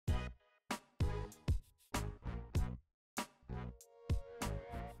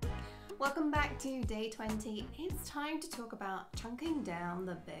Welcome back to day 20. It's time to talk about chunking down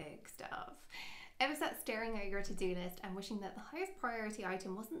the big stuff. Ever sat staring at your to-do list and wishing that the highest priority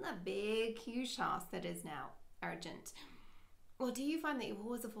item wasn't that big, huge task that is now urgent? Or do you find that you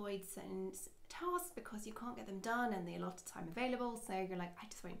always avoid certain tasks because you can't get them done and there's a lot of time available, so you're like, I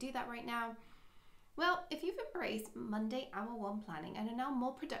just won't do that right now? Well, if you've embraced Monday Hour 1 planning and are now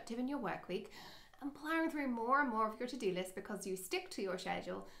more productive in your work week and plowing through more and more of your to-do list because you stick to your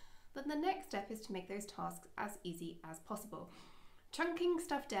schedule, then the next step is to make those tasks as easy as possible. Chunking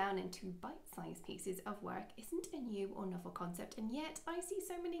stuff down into bite-sized pieces of work isn't a new or novel concept, and yet I see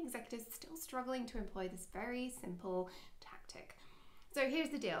so many executives still struggling to employ this very simple tactic. So here's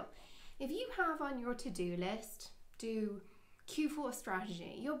the deal. If you have on your to-do list, do Q4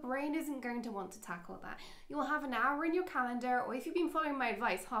 strategy, your brain isn't going to want to tackle that. You'll have an hour in your calendar, or if you've been following my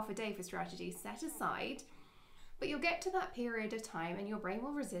advice, half a day for strategy set aside. But you'll get to that period of time and your brain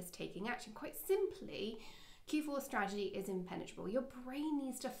will resist taking action. Quite simply, Q4 strategy is impenetrable. Your brain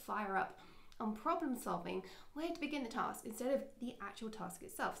needs to fire up on problem solving, where to begin the task instead of the actual task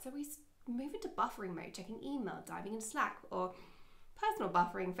itself. So we move into buffering mode, checking email, diving into Slack, or personal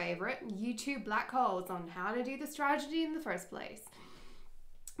buffering favorite, YouTube black holes on how to do the strategy in the first place.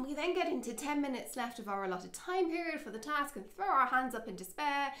 We then get into 10 minutes left of our allotted time period for the task and throw our hands up in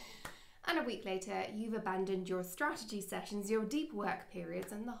despair. And a week later, you've abandoned your strategy sessions, your deep work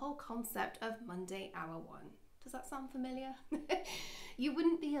periods, and the whole concept of Monday Hour 1. Does that sound familiar? You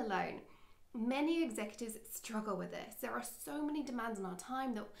wouldn't be alone. Many executives struggle with this. There are so many demands on our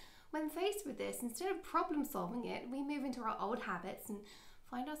time that when faced with this, instead of problem solving it, we move into our old habits and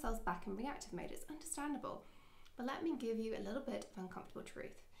find ourselves back in reactive mode. It's understandable. But let me give you a little bit of uncomfortable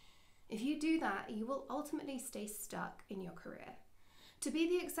truth. If you do that, you will ultimately stay stuck in your career. To be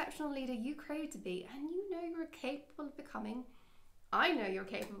the exceptional leader you crave to be, and you know you're capable of becoming, I know you're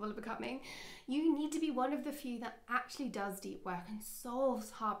capable of becoming, you need to be one of the few that actually does deep work and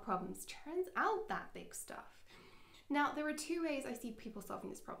solves hard problems, turns out that big stuff. Now, there are two ways I see people solving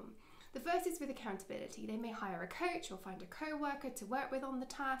this problem. The first is with accountability. They may hire a coach or find a co-worker to work with on the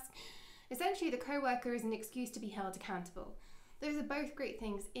task. Essentially, the co-worker is an excuse to be held accountable. Those are both great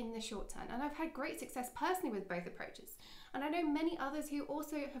things in the short term, and I've had great success personally with both approaches. And I know many others who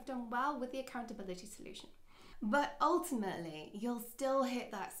also have done well with the accountability solution. But ultimately, you'll still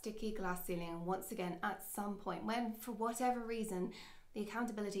hit that sticky glass ceiling once again at some point when, for whatever reason, the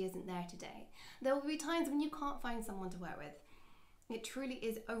accountability isn't there today. There will be times when you can't find someone to work with. It truly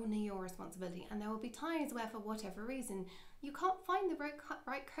is only your responsibility, and there will be times where, for whatever reason, you can't find the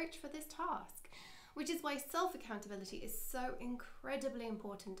right coach for this task, which is why self-accountability is so incredibly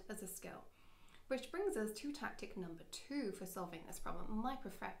important as a skill. Which brings us to tactic number 2 for solving this problem, my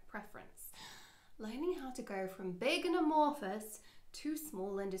preference. Learning how to go from big and amorphous to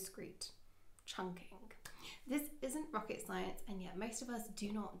small and discreet. Chunking. This isn't rocket science, and yet most of us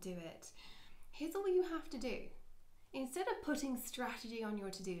do not do it. Here's all you have to do. Instead of putting strategy on your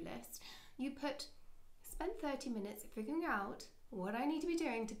to-do list, you spend 30 minutes figuring out what I need to be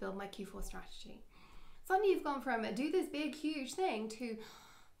doing to build my Q4 strategy. Suddenly you've gone from do this big, huge thing to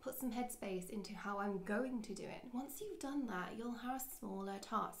put some headspace into how I'm going to do it. Once you've done that, you'll have smaller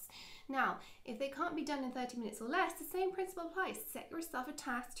tasks. Now, if they can't be done in 30 minutes or less, the same principle applies. Set yourself a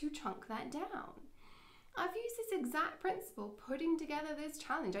task to chunk that down. I've used this exact principle putting together this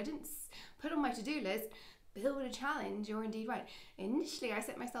challenge. I didn't put on my to-do list, build a challenge. You're indeed right. Initially, I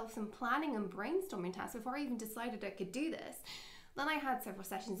set myself some planning and brainstorming tasks before I even decided I could do this. Then I had several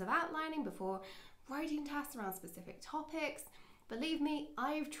sessions of outlining before writing tasks around specific topics. Believe me,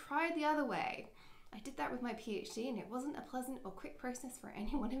 I've tried the other way. I did that with my PhD and it wasn't a pleasant or quick process for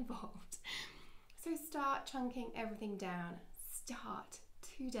anyone involved. So start chunking everything down. Start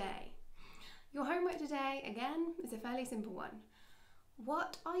today. Your homework today, again, is a fairly simple one.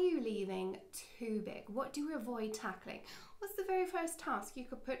 What are you leaving too big? What do you avoid tackling? What's the very first task you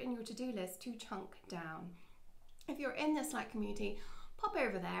could put in your to-do list to chunk down? If you're in the Slack community, pop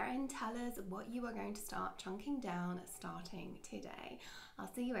over there and tell us what you are going to start chunking down starting today.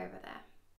 I'll see you over there.